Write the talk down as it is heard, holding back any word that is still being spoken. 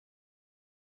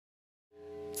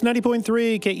It's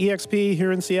 90.3 KEXP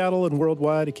here in Seattle and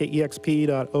worldwide at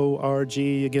KEXP.org.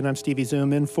 Again, I'm Stevie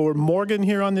Zoom in for Morgan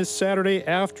here on this Saturday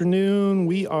afternoon.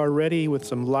 We are ready with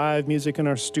some live music in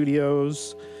our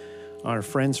studios. Our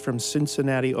friends from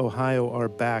Cincinnati, Ohio are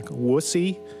back,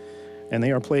 Wussy, and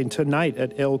they are playing tonight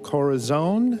at El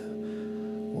Corazon.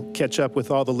 We'll catch up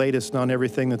with all the latest on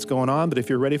everything that's going on, but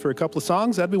if you're ready for a couple of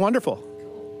songs, that'd be wonderful.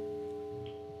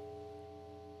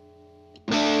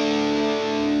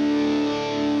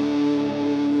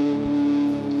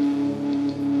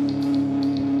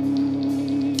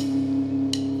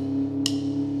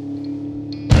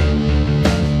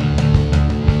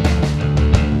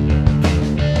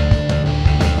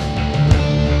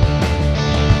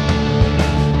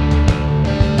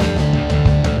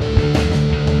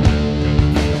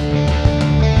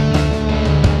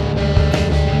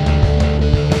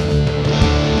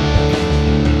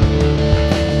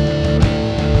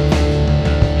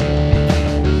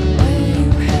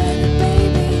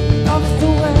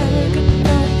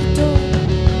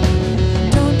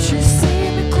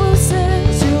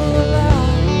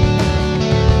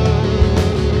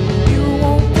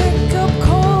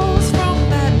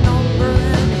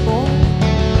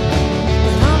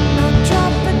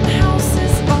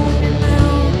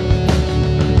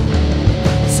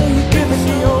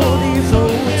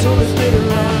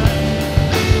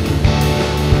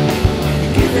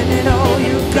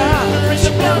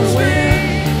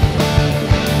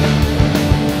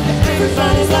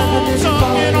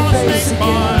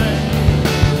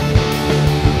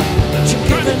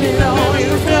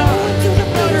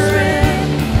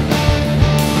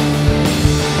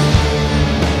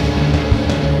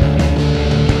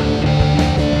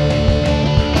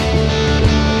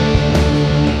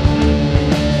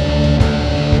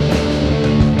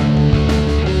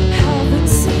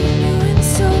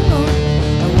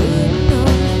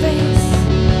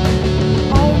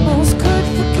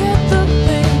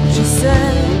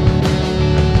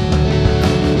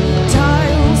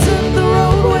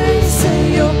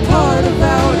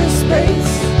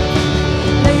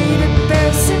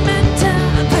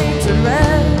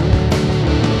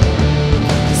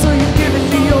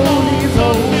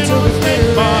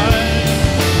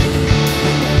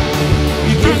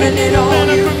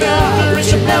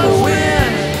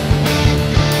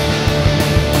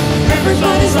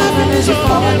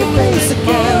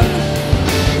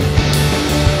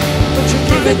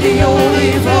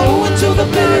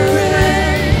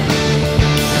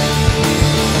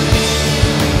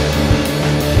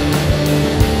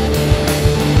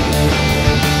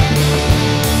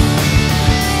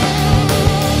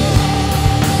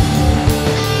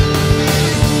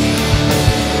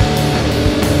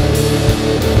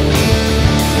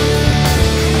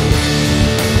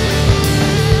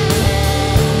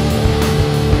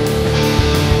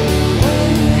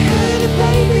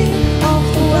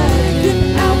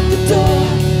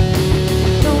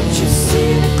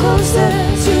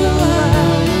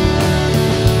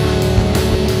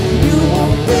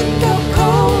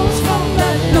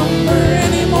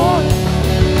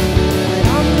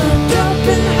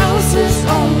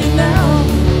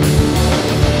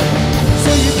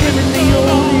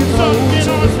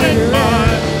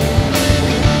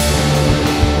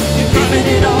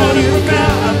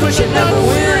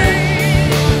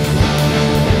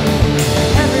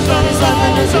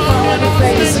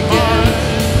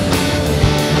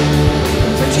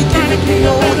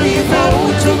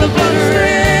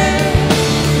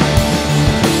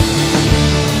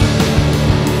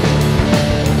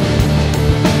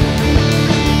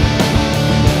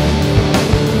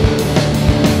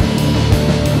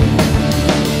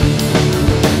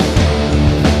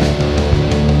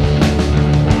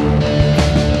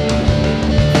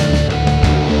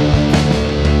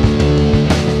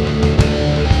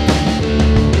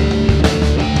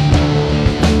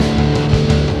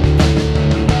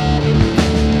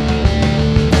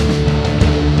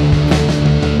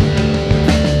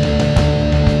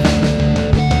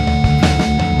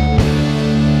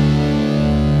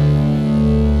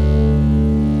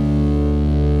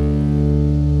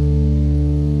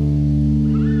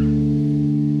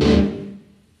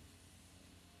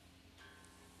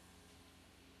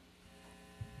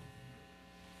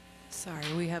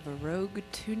 Sorry, we have a rogue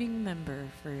tuning member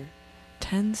for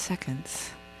 10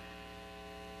 seconds.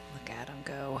 Look at him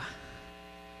go.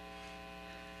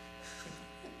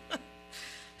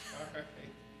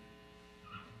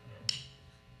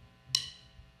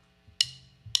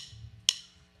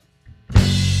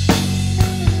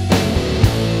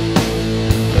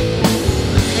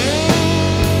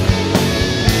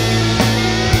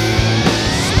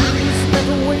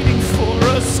 Never waiting for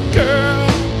us, girl.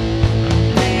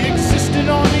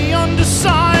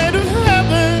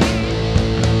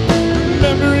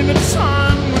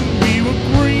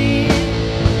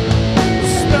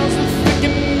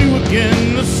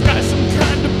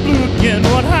 again.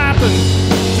 What happened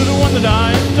to the one that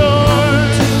I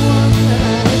adored?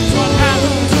 What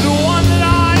happened to the one that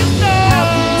I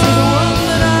adored?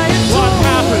 What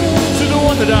happened to the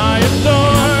one that I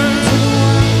adored?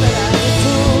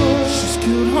 She's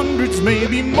killed hundreds,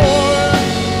 maybe more.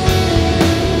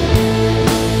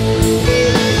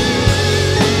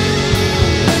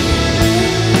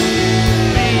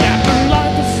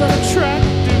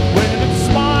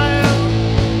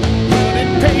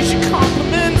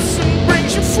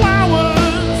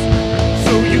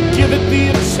 The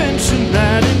attention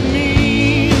that it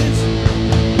needs.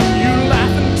 You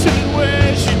laugh until it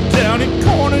wears you down. It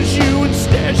corners you and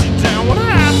stares you down. What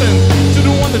happened to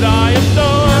the one that I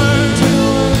adored?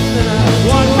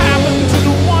 What happened to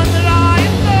the one that I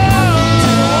adored?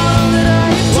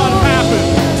 What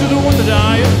happened to the one that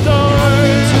I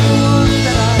adored?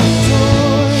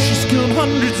 She's killed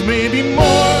hundreds, maybe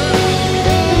more.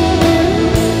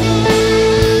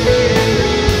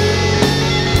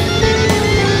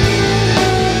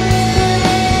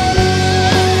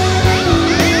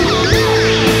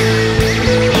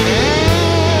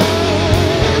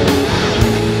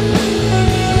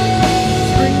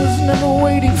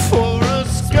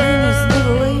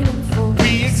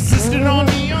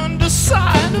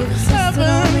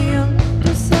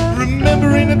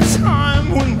 A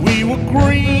time when we were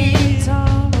green.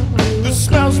 The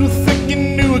smells were thick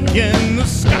and new again. The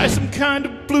sky some kind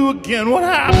of blue again. What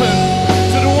happened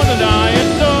to the one that I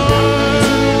adored?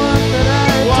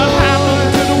 What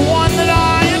happened to the one that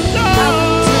I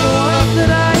adored?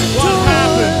 What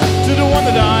happened to the one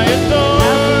that I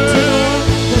adored?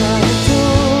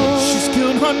 She's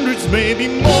killed hundreds, maybe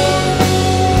more.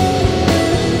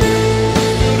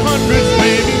 Hundreds,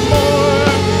 maybe more.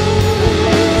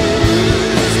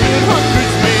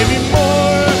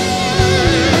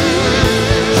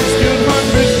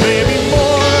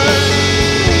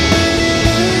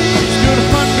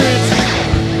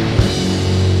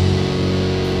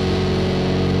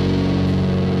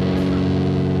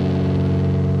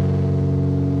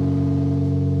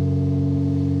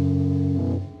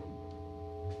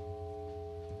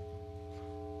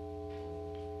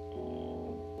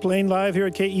 Playing live here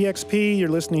at KEXP, you're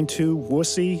listening to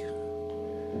Wussy.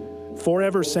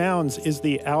 Forever Sounds is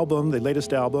the album, the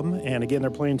latest album, and again, they're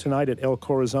playing tonight at El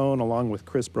Corazon along with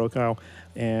Chris Brokow,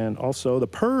 and also the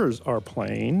Purrs are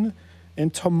playing.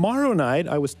 And tomorrow night,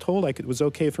 I was told it was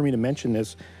okay for me to mention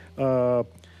this,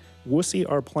 Wussy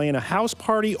are playing a house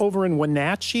party over in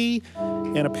Wenatchee,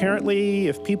 and apparently,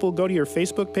 if people go to your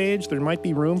Facebook page, there might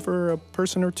be room for a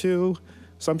person or two.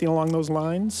 Something along those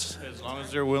lines? As long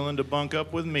as they're willing to bunk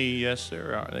up with me, yes,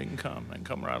 there are. They can come. They can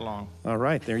come right along. All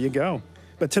right, there you go.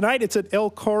 But tonight it's at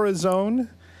El Corazon.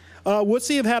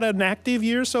 Wussy have had an active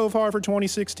year so far for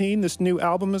 2016. This new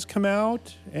album has come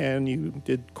out, and you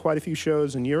did quite a few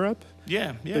shows in Europe.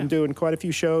 Yeah. Been doing quite a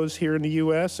few shows here in the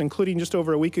U.S., including just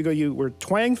over a week ago you were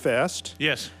Twang Fest.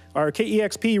 Yes. Our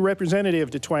KEXP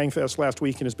representative to Twang Fest last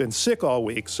week and has been sick all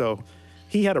week, so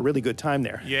he had a really good time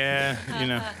there. Yeah, you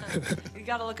know. You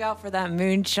got to look out for that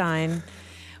moonshine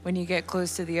when you get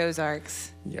close to the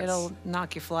Ozarks. Yes. It'll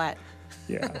knock you flat.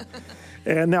 Yeah.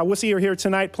 And now Wussy are here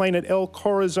tonight playing at El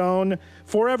Corazon.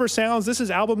 Forever Sounds, this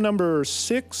is album number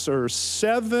 6 or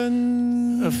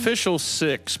 7? Official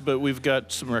 6, but we've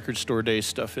got some record store day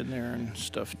stuff in there and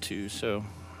stuff too, so.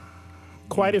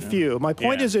 Quite a few. My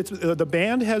point Yeah. is the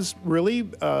band has really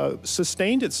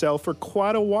sustained itself for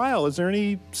quite a while. Is there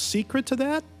any secret to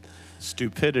that?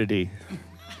 Stupidity.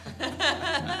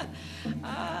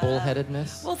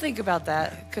 Bullheadedness. We'll think about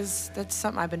that, because that's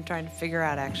something I've been trying to figure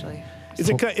out, actually.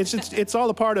 It's all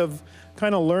a part of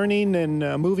kind of learning and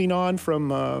moving on from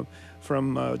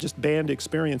just band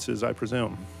experiences, I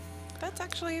presume.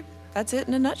 That's it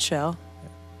in a nutshell.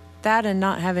 That and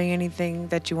not having anything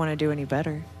that you want to do any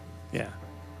better. Yeah.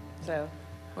 So,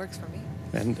 works for me.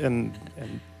 And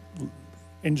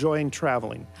enjoying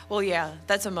traveling. Well, yeah,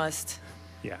 that's a must.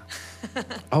 Yeah.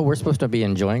 Oh, we're supposed to be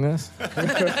enjoying this?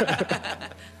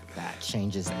 That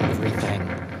changes everything.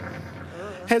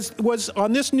 Was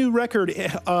on this new record,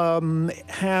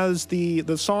 has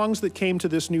the songs that came to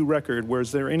this new record,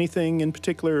 was there anything in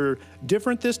particular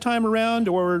different this time around,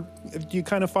 or do you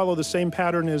kind of follow the same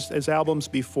pattern as albums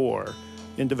before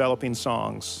in developing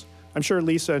songs? I'm sure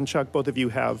Lisa and Chuck, both of you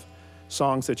have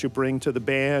songs that you bring to the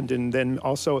band, and then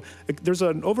also there's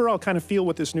an overall kind of feel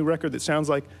with this new record that sounds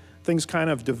like things kind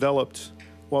of developed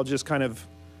while just kind of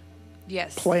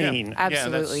Yes. playing. Yeah.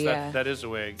 Absolutely, yeah. That is the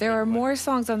way. There are more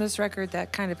songs on this record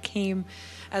that kind of came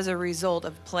as a result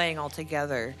of playing all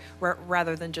together,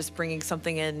 rather than just bringing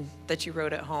something in that you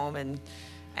wrote at home and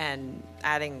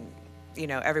adding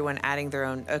everyone adding their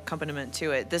own accompaniment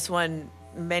to it. This one,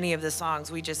 many of the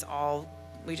songs, we just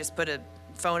put a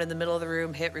phone in the middle of the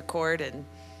room, hit record, and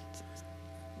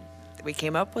we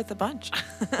came up with a bunch.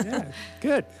 Yeah,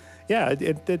 good. Yeah,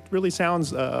 it really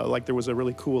sounds like there was a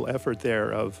really cool effort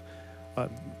there of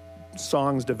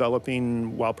songs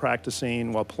developing while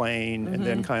practicing, while playing, and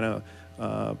then kind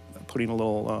of putting a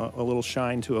little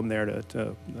shine to them there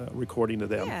to recording to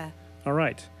them. Yeah. All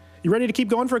right. You ready to keep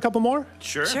going for a couple more?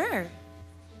 Sure. Sure.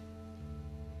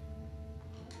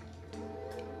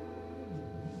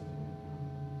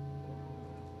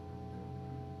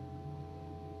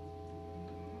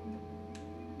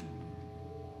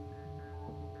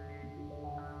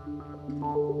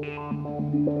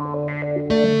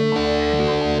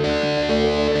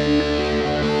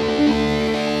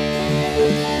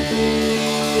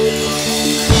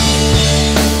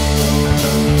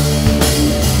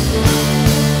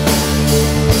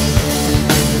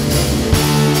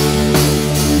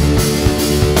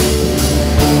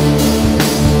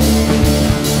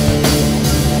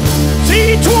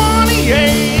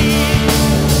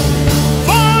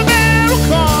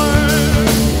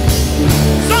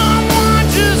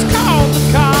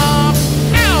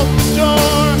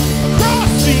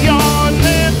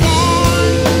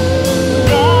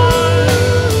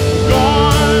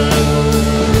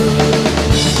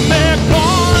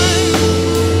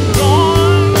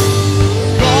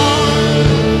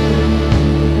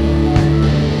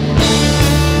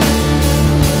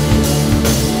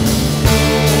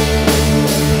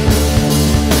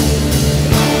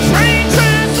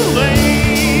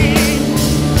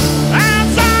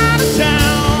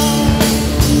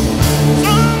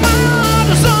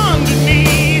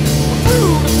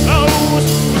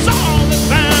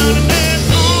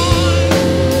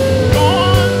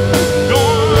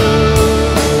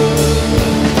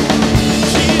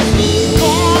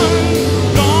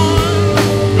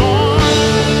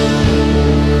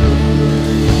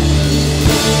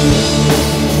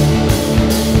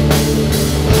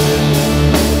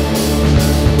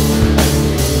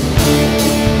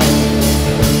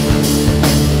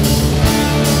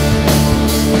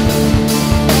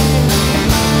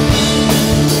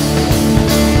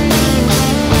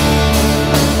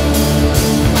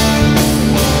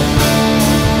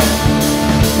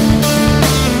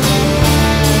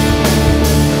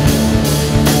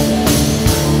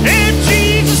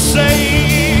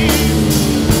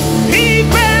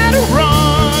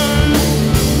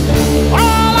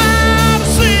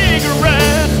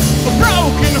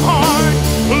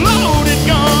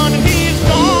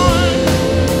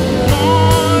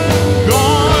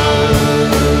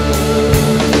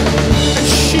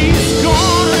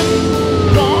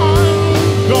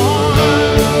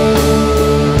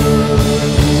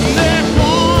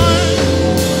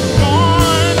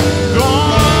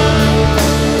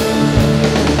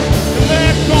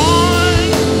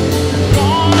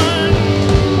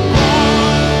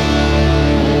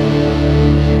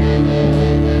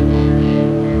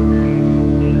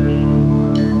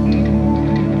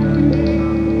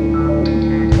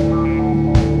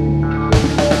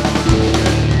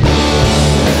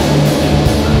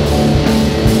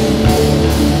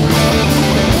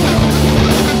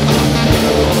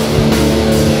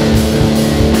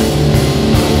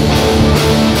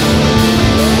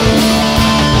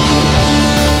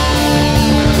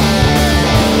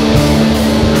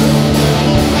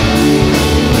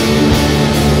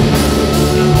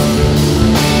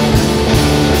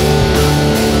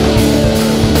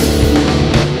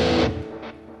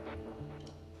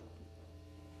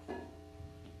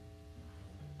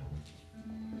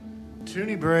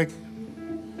 Toonie break.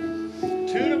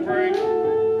 Tuna break.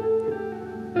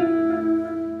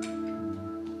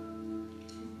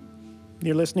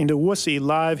 You're listening to Wussy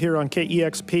live here on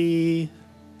KEXP,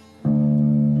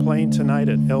 playing tonight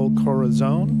at El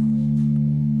Corazon.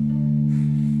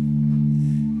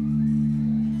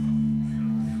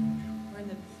 We're in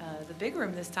the big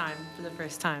room this time for the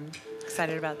first time.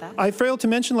 Excited about that. I failed to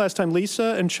mention last time,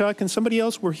 Lisa and Chuck and somebody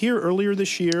else were here earlier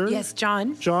this year. Yes,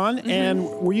 John. John, and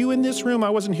were you in this room? I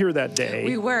wasn't here that day.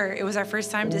 We were. It was our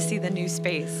first time to see the new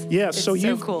space. Yeah, It's so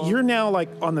cool. you're now like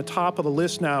on the top of the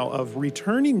list now of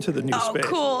returning to the new space. Oh,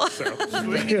 cool. So.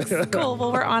 Cool.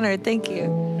 Well, we're honored. Thank you.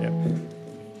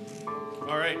 Yeah.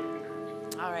 All right.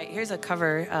 All right. Here's a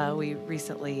cover we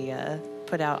recently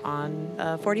put out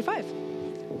on 45.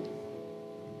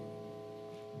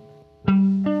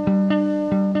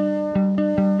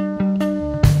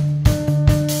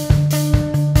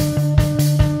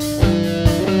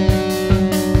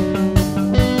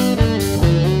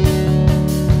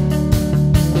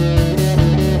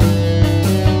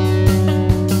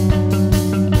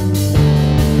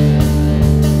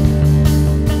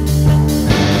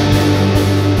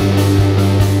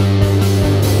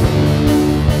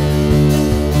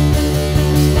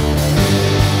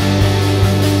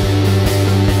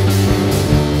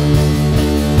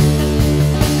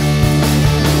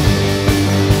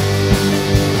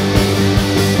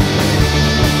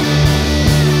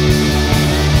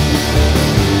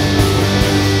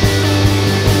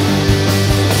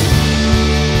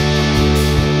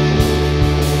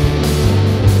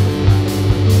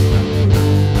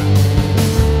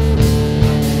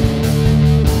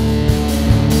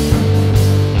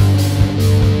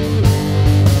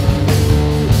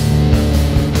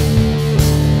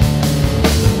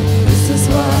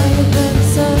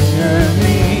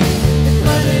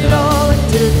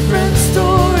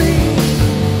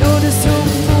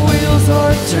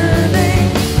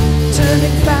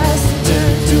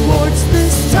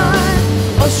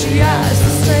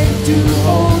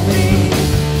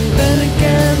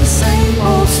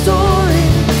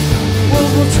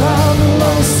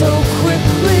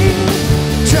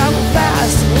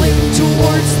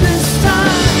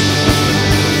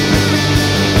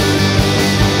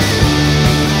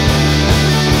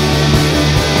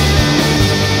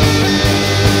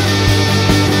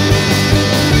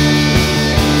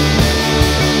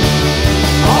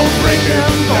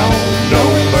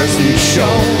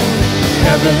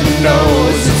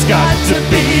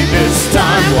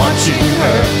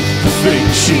 thing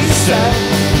she said.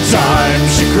 Time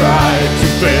she cried, you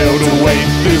failed to wait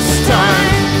this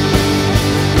time.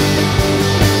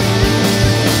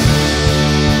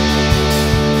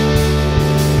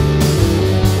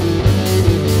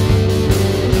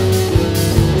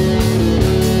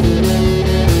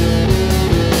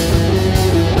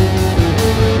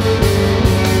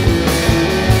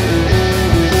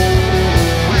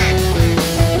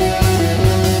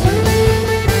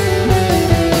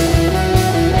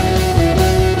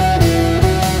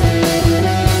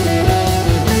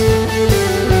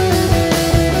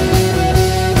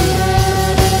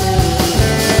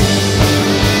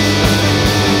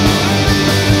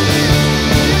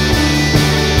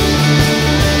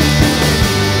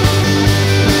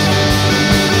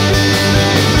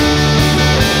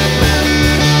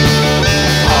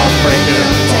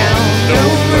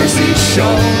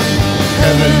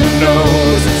 Heaven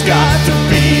knows it's got to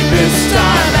be this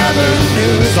time.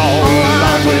 Avenues all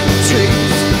lined with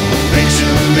trees,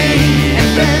 patiently,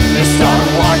 and then they start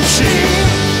watching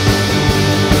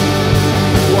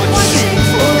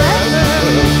forever.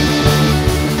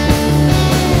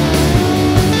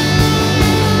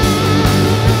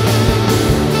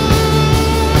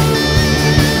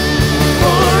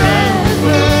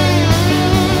 Forever,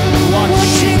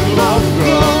 watching love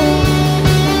grow.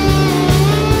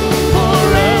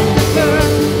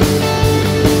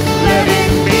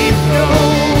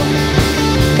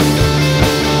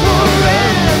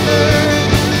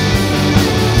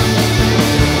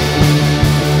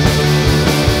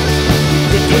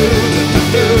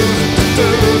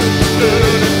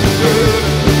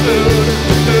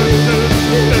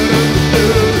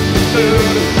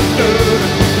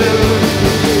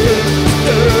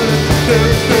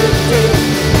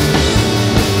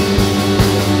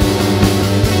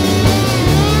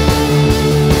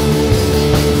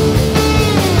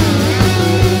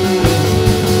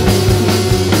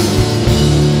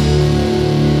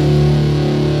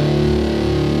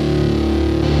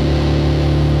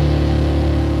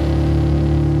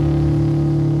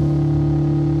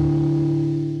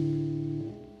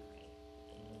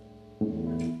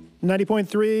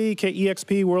 .3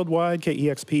 KEXP worldwide,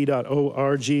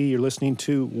 KEXP.org. You're listening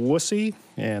to Wussy,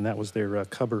 and that was their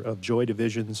cover of Joy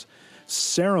Division's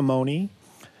Ceremony.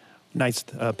 Nice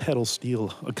pedal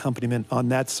steel accompaniment on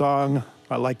that song.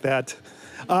 I like that.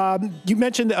 You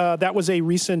mentioned that was a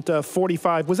recent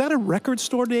 45. Was that a Record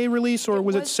Store Day release, or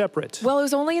was it separate? Well, it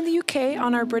was only in the UK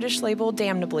on our British label,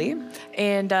 Damnably.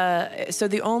 And so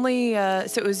the only,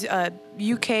 so it was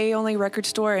UK only record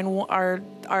store, and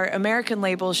our American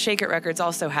label, Shake It Records,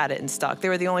 also had it in stock. They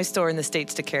were the only store in the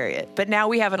States to carry it. But now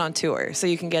we have it on tour, so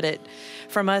you can get it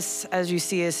from us as you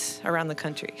see us around the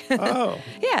country. Oh.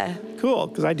 Yeah. Cool,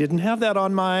 because I didn't have that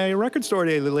on my Record Store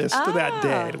Day list that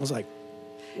day. It was like,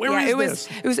 where is this?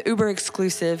 It was Uber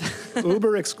exclusive.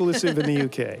 Uber exclusive in the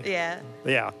UK. Yeah.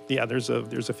 Yeah. There's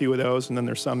a few of those, and then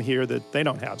there's some here that they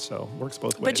don't have. So it works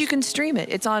both ways. But you can stream it.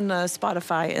 It's on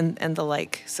Spotify and the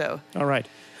like. So. All right.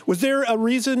 Was there a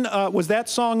reason? Was that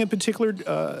song in particular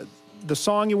the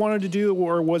song you wanted to do,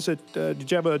 or was it?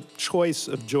 Did you have a choice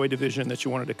of Joy Division that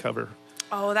you wanted to cover?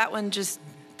 Oh, that one just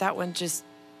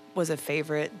was a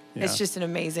favorite. Yeah. It's just an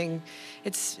amazing.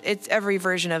 It's every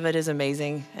version of it is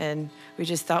amazing, and we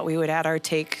just thought we would add our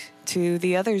take to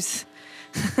the others.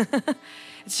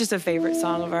 It's just a favorite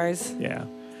song of ours. Yeah.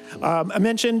 I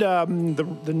mentioned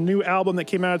the new album that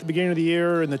came out at the beginning of the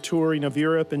year and the touring of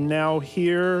Europe, and now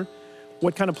here.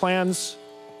 What kind of plans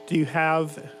do you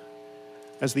have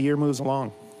as the year moves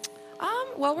along?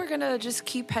 Well, we're going to just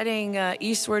keep heading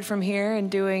eastward from here and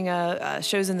doing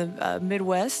shows in the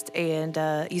Midwest and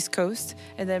East Coast,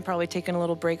 and then probably taking a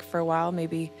little break for a while.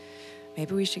 Maybe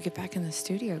we should get back in the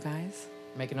studio, guys.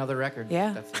 Make another record.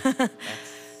 Yeah.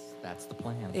 That's the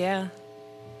plan. Yeah.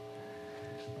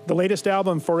 The latest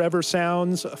album, Forever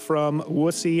Sounds, from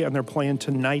Wussy, and they're playing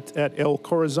tonight at El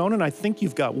Corazon, and I think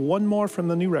you've got one more from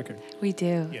the new record. We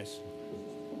do. Yes.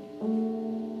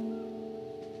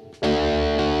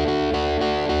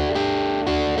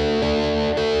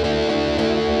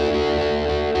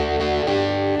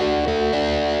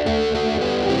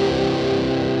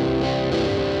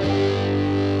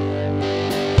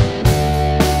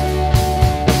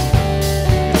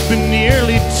 It's been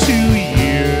nearly 2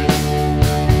 years.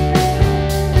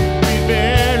 We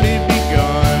barely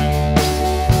begun.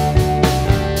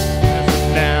 As of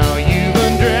now, you've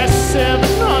undressed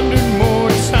 700 more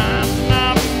times.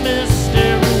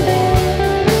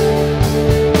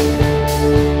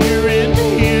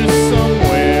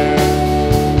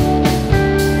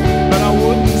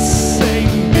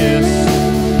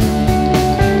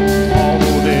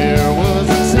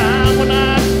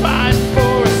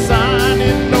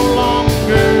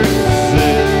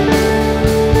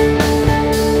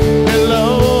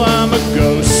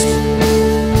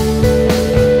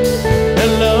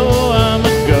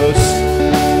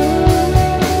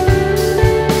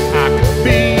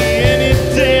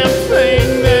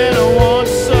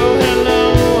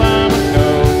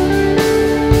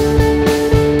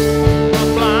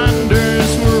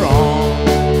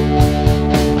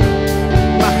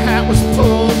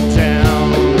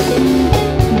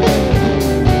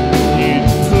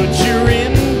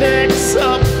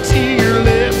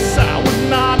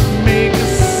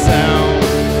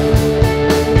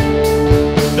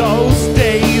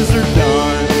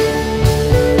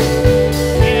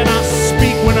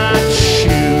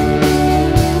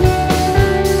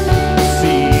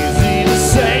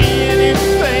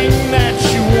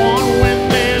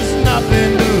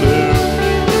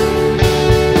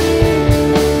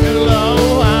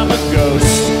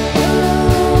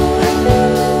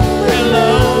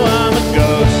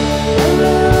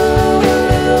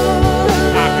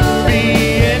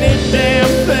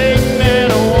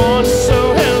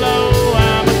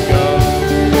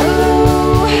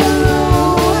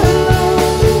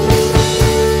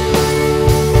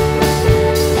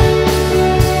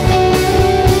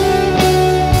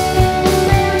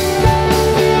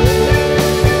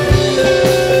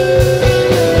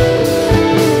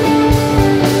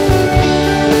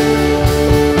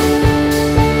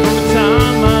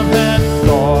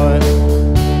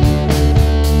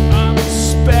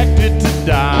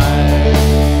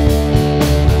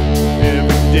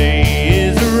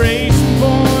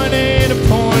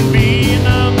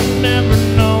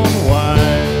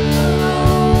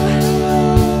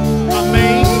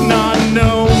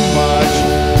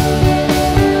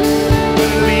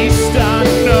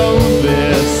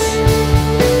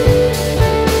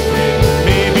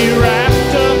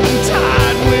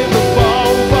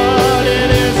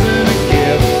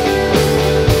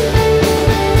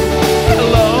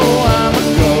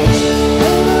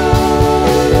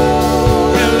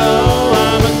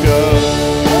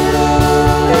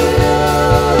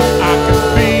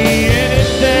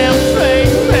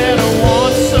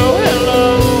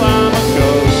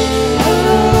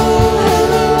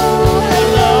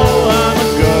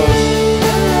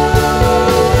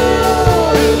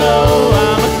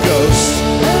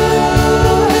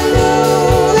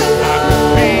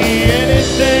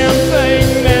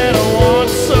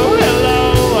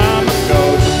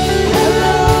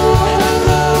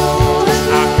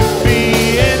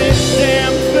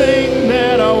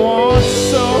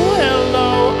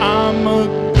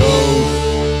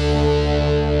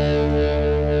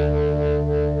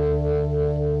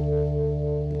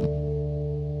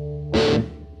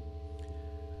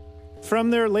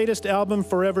 their latest album,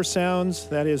 Forever Sounds.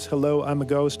 That is Hello, I'm a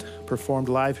Ghost, performed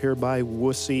live here by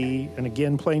Wussy. And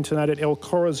again, playing tonight at El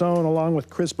Corazon along with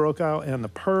Chris Brokaw and the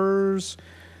Purrs.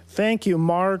 Thank you,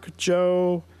 Mark,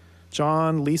 Joe,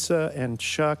 John, Lisa, and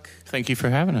Chuck. Thank you for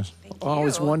having us.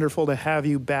 Always wonderful to have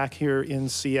you back here in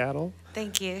Seattle.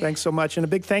 Thank you. Thanks so much. And a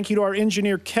big thank you to our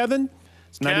engineer, Kevin.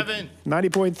 It's 90.3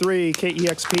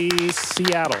 KEXP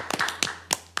Seattle.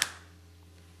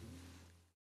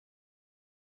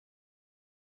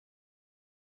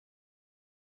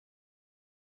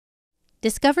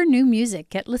 Discover new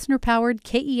music at listener-powered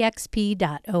KEXP.org.